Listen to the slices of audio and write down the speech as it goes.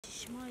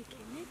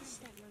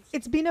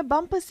It's been a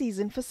bumper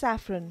season for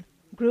saffron.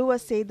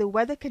 Growers say the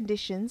weather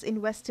conditions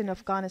in western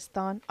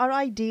Afghanistan are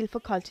ideal for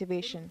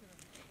cultivation.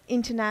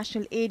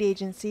 International aid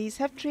agencies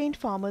have trained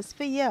farmers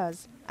for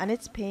years, and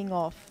it's paying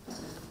off.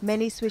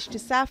 Many switched to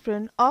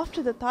saffron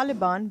after the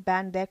Taliban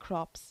banned their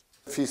crops.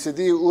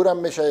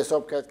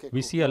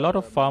 We see a lot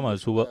of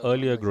farmers who were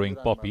earlier growing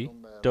poppy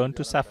turn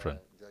to saffron.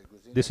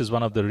 This is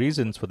one of the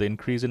reasons for the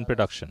increase in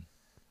production.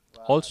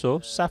 Also,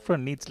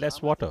 saffron needs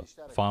less water.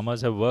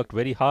 Farmers have worked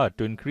very hard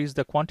to increase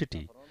the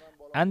quantity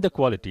and the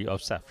quality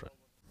of saffron.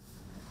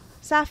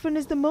 Saffron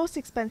is the most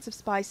expensive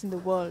spice in the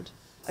world.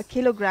 A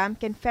kilogram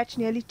can fetch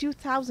nearly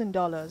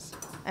 $2,000,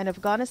 and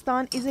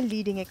Afghanistan is a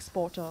leading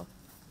exporter.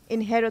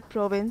 In Herat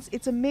province,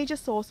 it's a major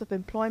source of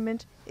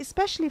employment,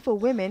 especially for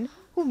women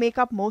who make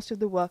up most of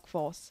the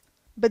workforce.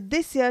 But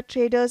this year,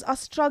 traders are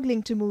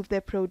struggling to move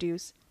their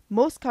produce.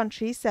 Most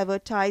countries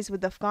severed ties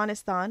with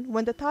Afghanistan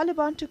when the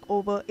Taliban took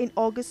over in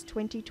August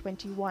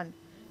 2021,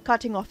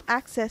 cutting off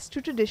access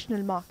to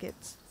traditional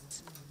markets.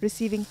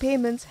 Receiving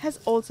payments has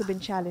also been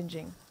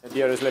challenging.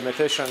 There is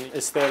limitation.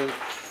 Still,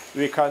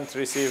 we can't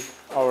receive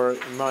our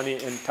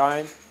money in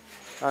time,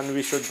 and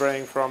we should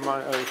bring from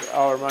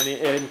our money.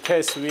 In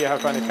case we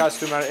have any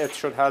customer, it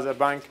should have a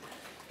bank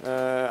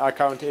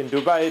account in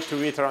Dubai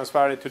we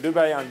transfer it to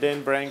Dubai and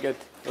then bring it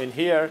in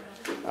here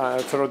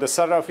through the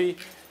Sarrafi,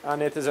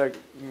 and it is a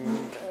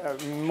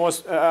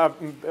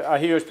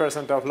huge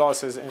percent of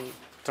losses in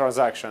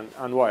transaction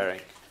and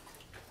wiring.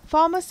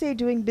 Farmers say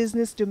doing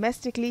business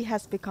domestically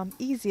has become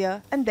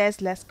easier and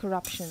there's less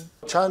corruption.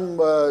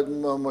 Some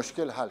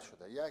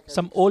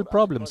old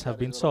problems have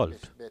been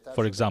solved.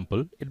 For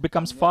example, it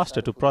becomes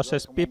faster to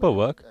process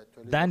paperwork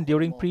than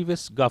during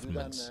previous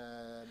governments.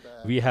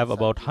 We have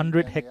about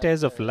 100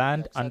 hectares of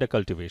land under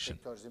cultivation.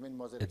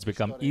 It's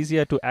become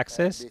easier to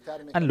access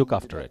and look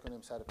after it.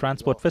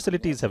 Transport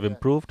facilities have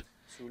improved.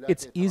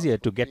 It's easier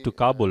to get to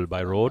Kabul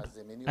by road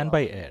and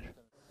by air.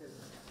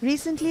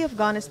 Recently,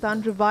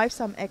 Afghanistan revived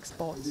some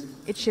exports.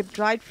 It shipped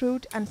dried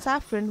fruit and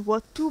saffron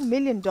worth $2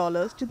 million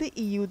to the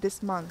EU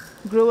this month.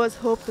 Growers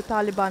hope the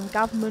Taliban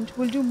government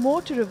will do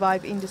more to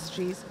revive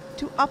industries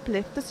to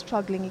uplift the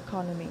struggling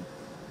economy.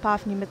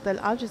 Pavni, Mittal,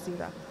 Al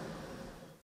Jazeera.